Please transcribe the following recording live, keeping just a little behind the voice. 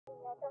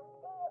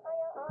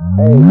Hello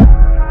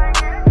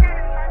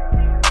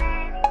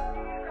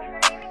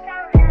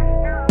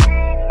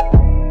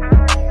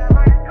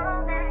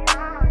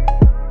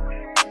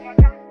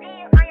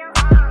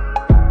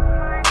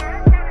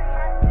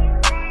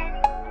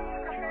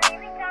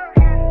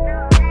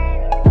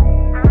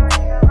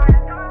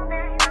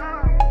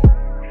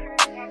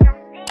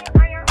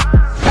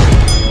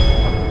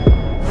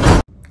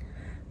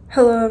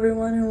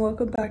everyone and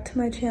welcome back to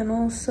my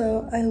channel.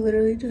 So I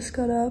literally just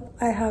got up.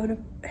 I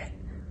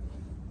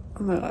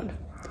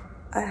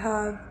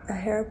have a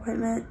hair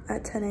appointment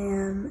at 10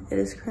 a.m. It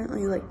is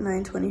currently like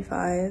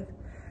 9:25.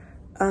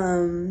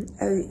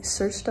 I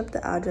searched up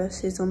the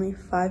address. She's only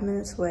 5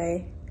 minutes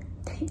away.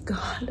 Thank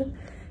God,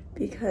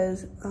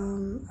 because I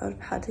would have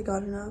had to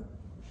gotten up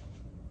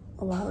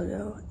a while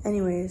ago.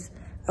 Anyways,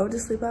 I went to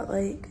sleep at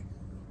like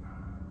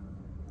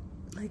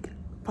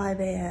 5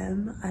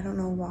 a.m. I don't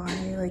know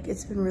why. Like,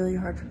 it's been really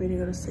hard for me to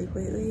go to sleep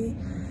lately.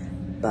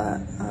 But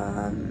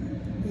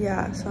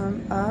yeah, so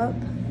I'm up.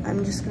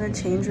 I'm just gonna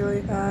change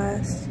really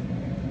fast,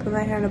 put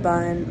my hair in a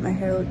bun. My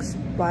hair looks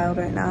wild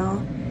right now.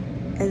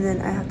 And then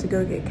I have to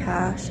go get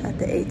cash at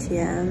the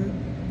ATM,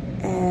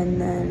 and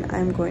then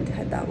I'm going to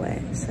head that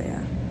way. So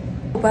yeah.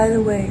 By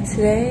the way,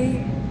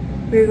 today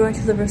we're going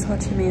to the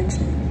Versace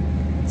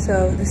Mansion.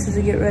 So this is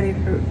a get ready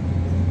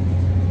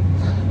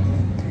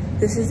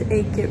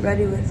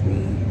with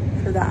me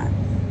for that.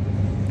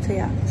 So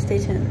yeah, stay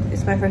tuned.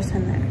 It's my first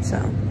time there,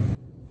 so.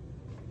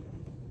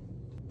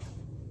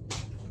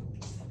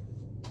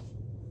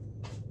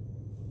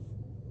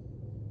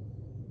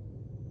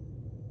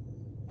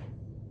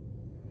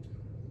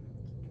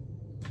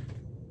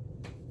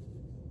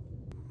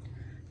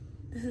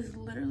 This is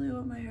literally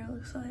what my hair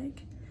looks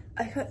like.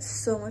 I cut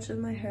so much of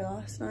my hair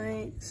last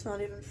night. It's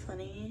not even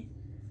funny.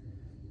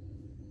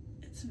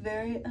 It's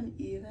very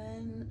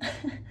uneven.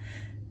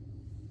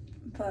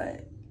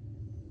 But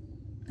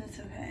it's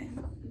okay.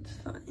 It's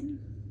fine.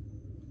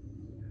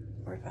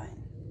 We're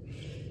fine.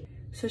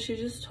 So she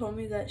just told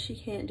me that she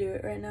can't do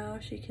it right now.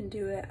 She can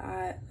do it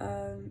at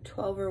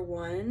 12 or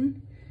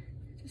 1.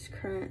 It's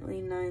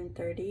currently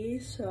 9:30.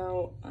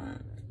 So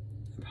I'm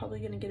probably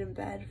gonna get in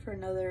bed for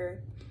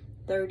another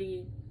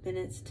 30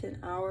 minutes to an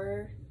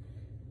hour,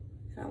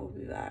 and I will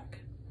be back.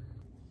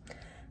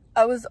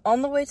 I was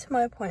on the way to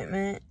my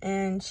appointment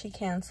and she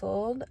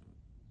canceled.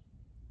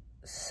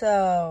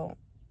 So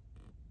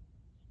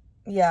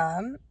yeah.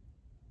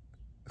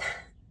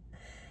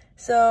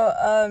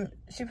 So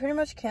she pretty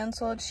much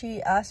canceled.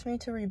 She asked me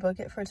to rebook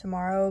it for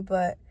tomorrow,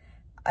 but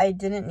I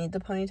didn't need the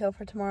ponytail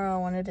for tomorrow. I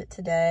wanted it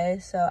today.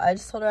 So I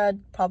just told her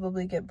I'd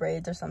probably get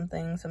braids or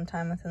something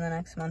sometime within the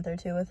next month or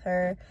two with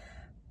her.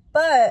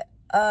 But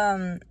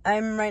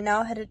I'm right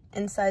now headed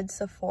inside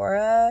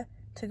Sephora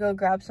to go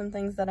grab some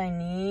things that I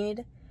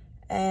need,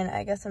 and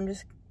I guess I'm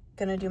just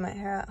gonna do my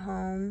hair at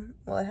home.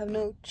 Well, I have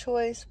no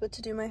choice but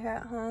to do my hair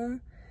at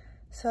home.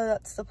 So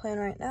that's the plan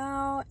right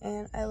now,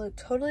 and I look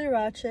totally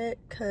ratchet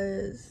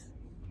because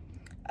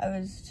I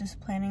was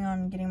just planning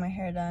on getting my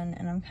hair done,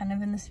 and I'm kind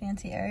of in this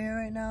fancy area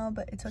right now,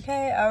 but it's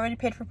okay. I already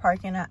paid for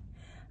parking.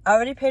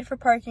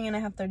 And I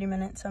have 30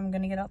 minutes, so I'm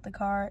gonna get out the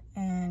car,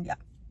 and yeah.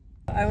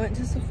 I went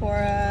to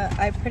Sephora.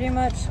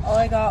 All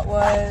I got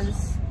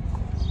was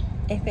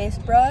a face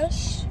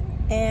brush,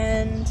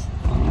 and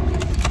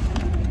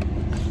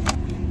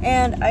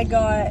I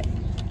got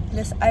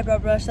this eyebrow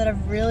brush that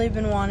I've really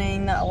been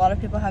wanting, that a lot of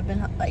people have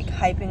been like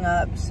hyping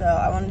up, so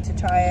I wanted to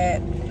try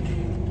it.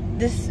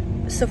 This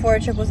Sephora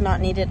trip was not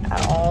needed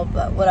at all,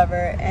 but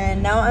whatever.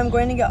 And now I'm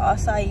going to get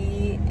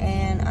acai,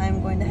 and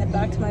I'm going to head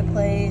back to my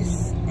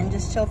place and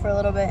just chill for a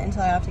little bit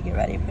until I have to get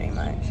ready, pretty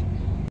much.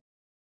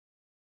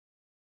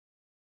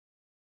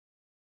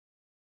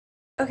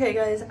 Okay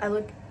guys, I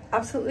look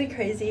absolutely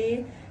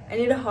crazy. I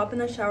need to hop in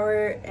the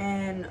shower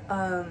and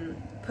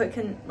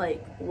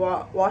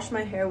wash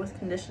my hair with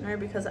conditioner,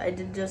 because I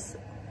did just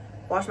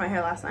wash my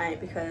hair last night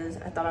because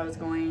I thought I was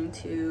going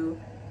to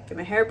get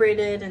my hair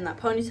braided in that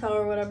ponytail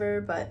or whatever,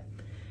 but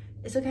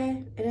it's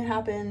okay, it didn't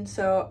happen.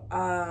 So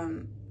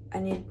I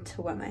need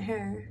to wet my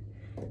hair,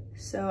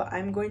 so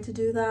I'm going to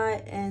do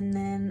that, and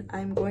then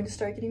I'm going to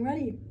start getting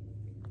ready.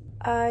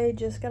 I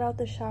just got out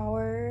the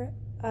shower.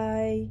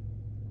 I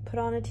put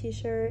on a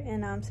t-shirt,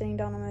 and now I'm sitting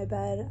down on my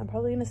bed. I'm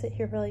probably gonna sit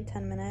here for like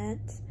 10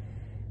 minutes,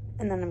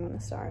 and then I'm gonna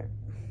start.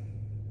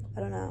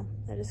 I don't know,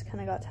 I just kind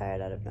of got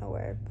tired out of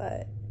nowhere,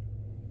 but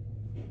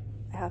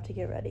I have to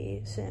get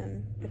ready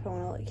soon if I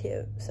want to look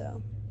cute.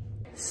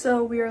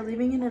 So we are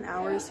leaving in an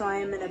hour, so I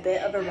am in a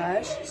bit of a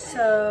rush.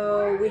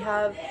 So we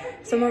have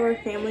some of our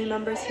family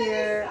members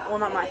here. Well,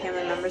 not my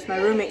family members, my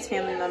roommate's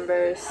family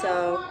members.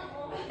 So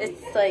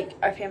it's like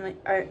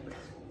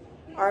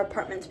our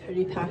apartment's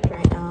pretty packed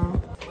right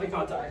now. Eye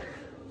contact.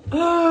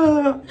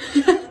 I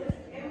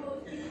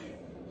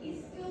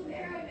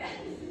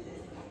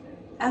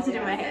have to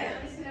do my hair.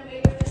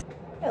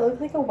 I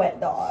look like a wet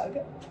dog.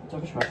 It's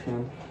like a trash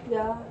can.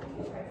 Yeah.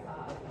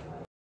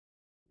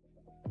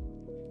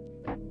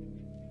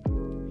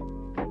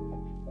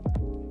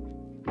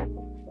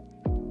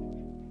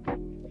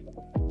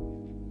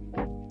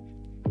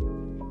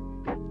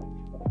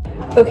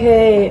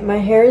 Okay, my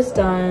hair is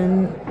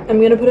done.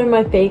 I'm gonna put in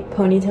my fake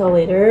ponytail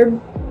later,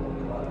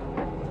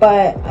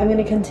 but I'm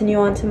gonna continue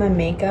on to my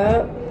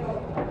makeup.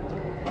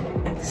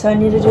 So I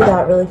need to do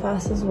that really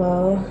fast as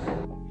well.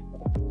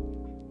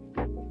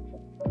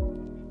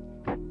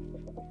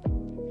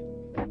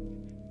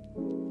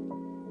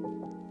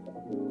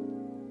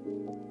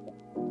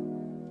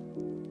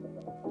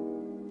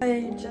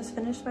 I just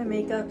finished my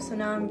makeup, so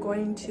now I'm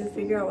going to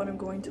figure out what I'm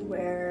going to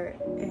wear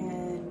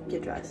and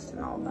get dressed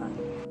and all of that.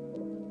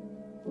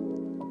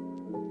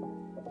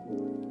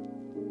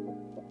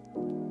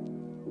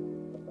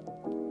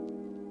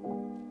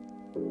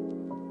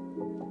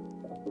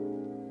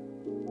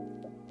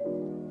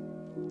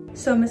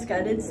 So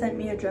Misguided sent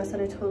me a dress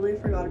that I totally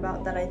forgot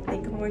about that I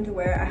think I'm going to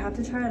wear. I have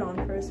to try it on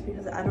first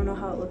because I don't know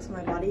how it looks on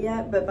my body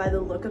yet, but by the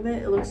look of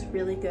it, it looks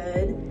really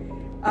good.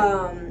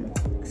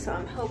 So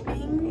I'm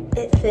hoping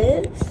it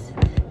fits.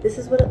 This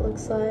is what it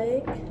looks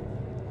like.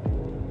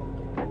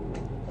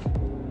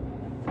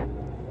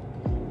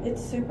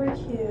 It's super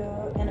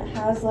cute and it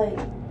has like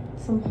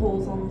some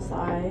holes on the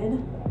side.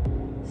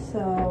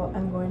 So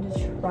I'm going to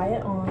try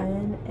it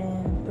on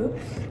and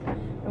oops.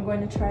 I'm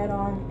going to try it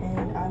on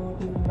and I will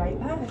be right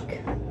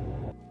back.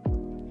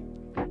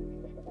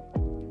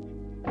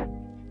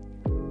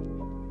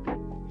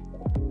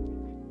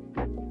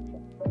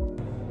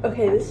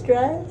 Okay, this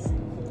dress.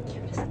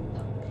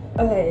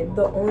 Okay,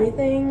 the only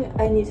thing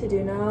I need to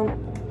do now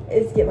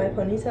is get my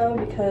ponytail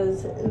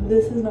because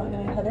this is not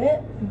gonna cut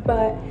it,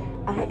 but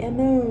I am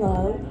in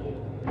love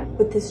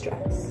with this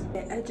dress.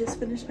 Okay, I just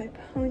finished my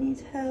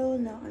ponytail.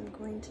 Now I'm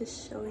going to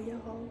show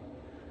y'all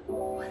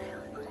what I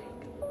look like.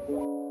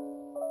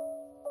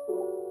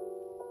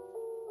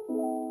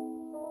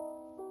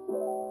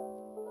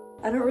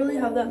 I don't really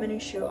have that many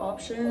shoe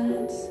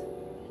options.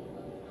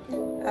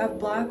 I have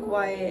black,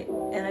 white,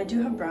 and I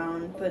do have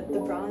brown, but the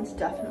browns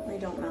definitely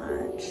don't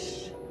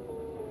match.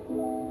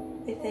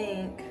 I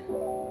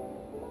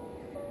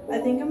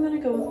think I'm gonna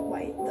go with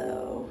white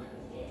though.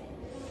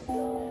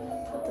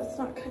 That's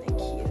not kind of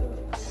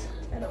cute.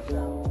 I don't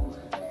know.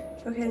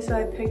 Okay, so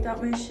I picked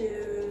out my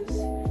shoes.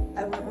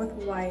 I went with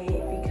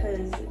white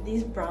because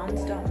these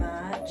browns don't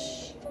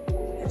match.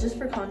 And just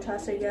for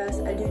contrast, I guess,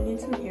 I do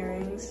need some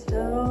earrings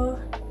still.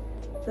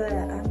 But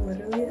I'm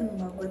literally in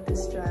love with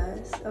this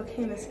dress.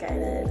 Okay,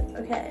 Misguided.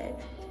 Okay.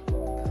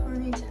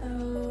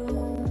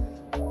 Ponytail.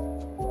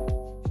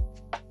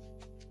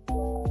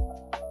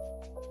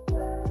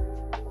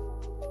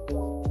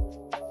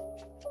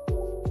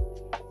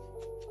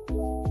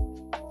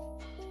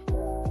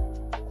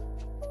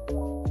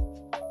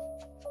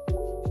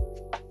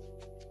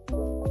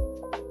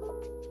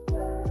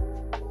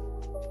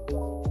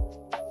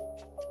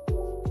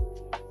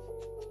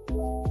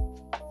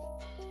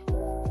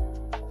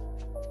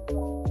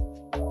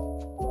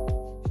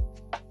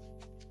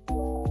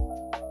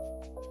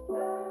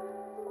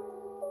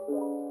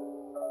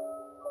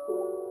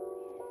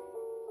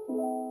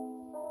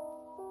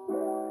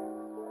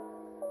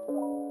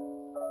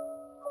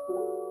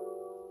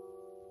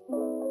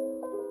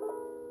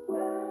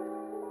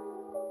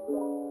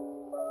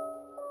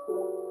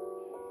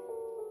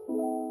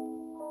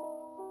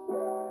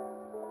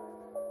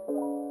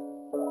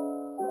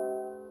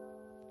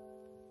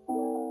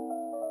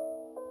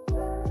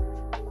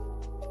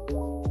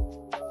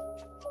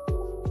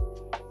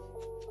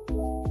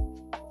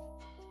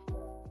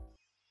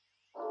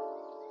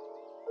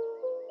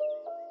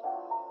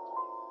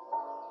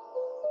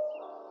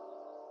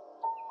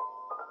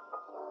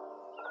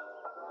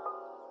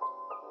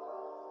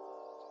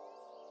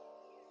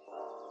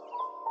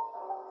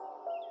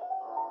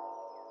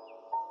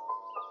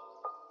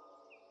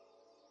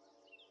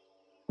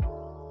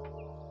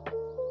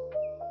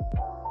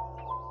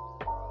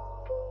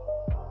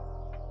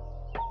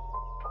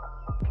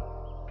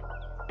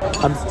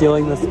 I'm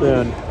stealing the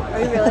spoon. Are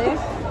you really?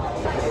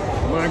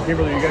 Come on,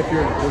 Kimberly, you got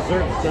your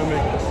dessert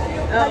stomach.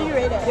 How do you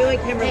rate it? Do it,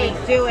 Kimberly.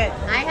 Do it.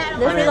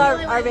 This is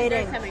our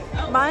rating.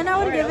 Mine,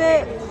 I would give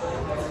it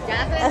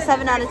a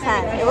 7 out of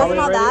 10. It wasn't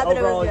all that, but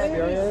it was good.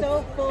 Experience?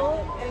 So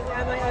full.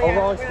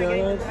 Overall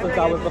experience, since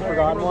I was the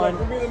forgotten one.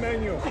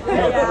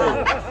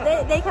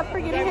 Yeah. They kept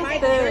forgetting his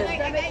food.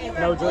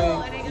 No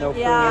drink, no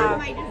food.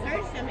 Yeah.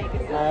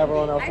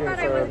 Everyone else being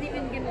served.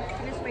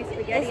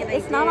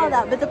 It's not all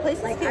that, but the place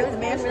is cute. The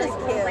mansion is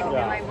cute.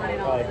 Yeah. Food.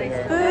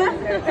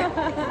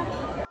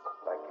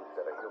 Like you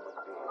said, a human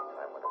being,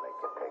 I'm going to make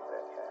you take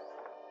that chance.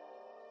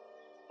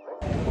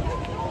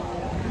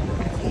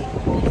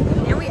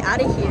 And we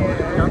out of here.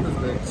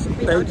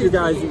 Thank you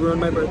guys, you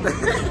ruined my birthday.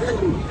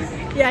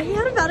 Yeah, he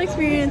had a bad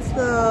experience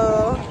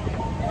though.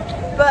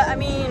 But I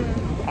mean,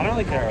 I don't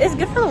really care. it's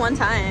good for the one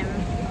time.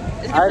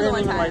 It's good I for the didn't one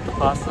even time. like the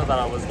pasta that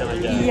I was gonna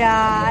get.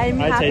 Yeah, I'm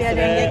happy I tasted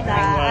didn't it. get that.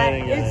 I'm glad I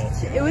didn't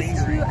get It was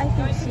too, I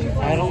think, cheesy.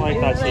 I don't like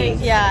that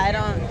cheese. Yeah, I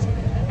don't.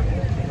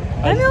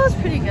 I mean, it was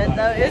pretty good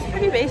though. It was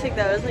pretty basic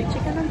though. It was like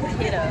chicken and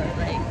potatoes.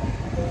 Like,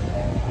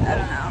 I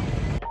don't know.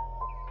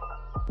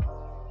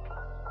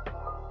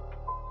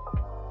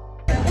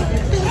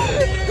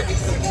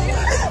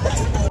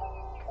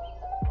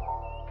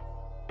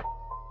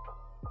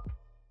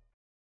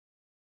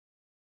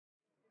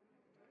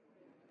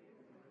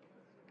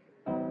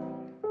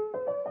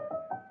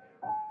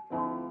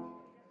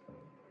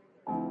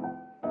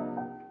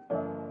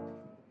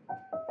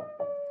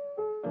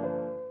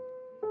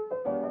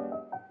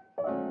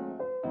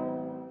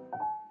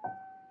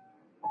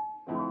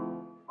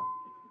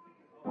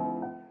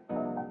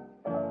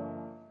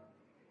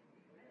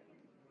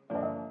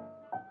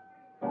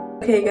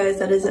 Okay guys,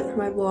 that is it for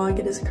my vlog.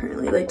 It is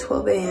currently like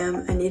 12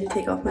 a.m. I need to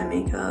take off my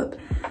makeup.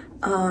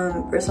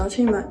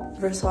 Versace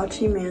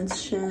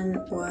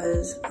Mansion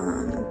was,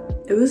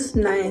 it was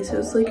nice. It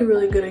was like a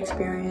really good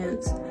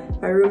experience.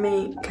 My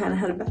roommate kind of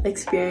had a bad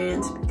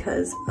experience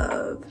because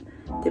of,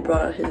 they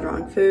brought out his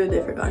wrong food,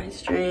 they forgot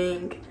his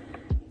drink,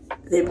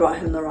 they brought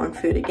him the wrong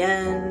food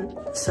again.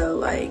 So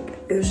like,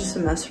 it was just a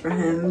mess for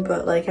him.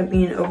 But like, I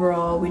mean,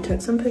 overall, we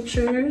took some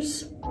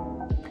pictures.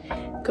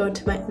 Go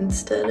to my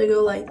Insta to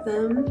go like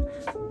them.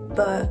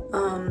 But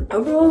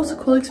overall, it was a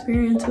cool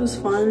experience. It was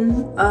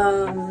fun.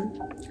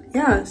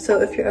 Yeah,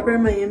 so if you're ever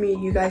in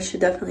Miami, you guys should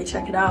definitely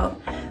check it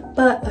out.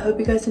 But I hope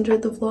you guys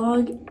enjoyed the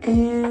vlog,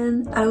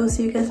 and I will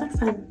see you guys next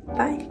time.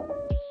 Bye.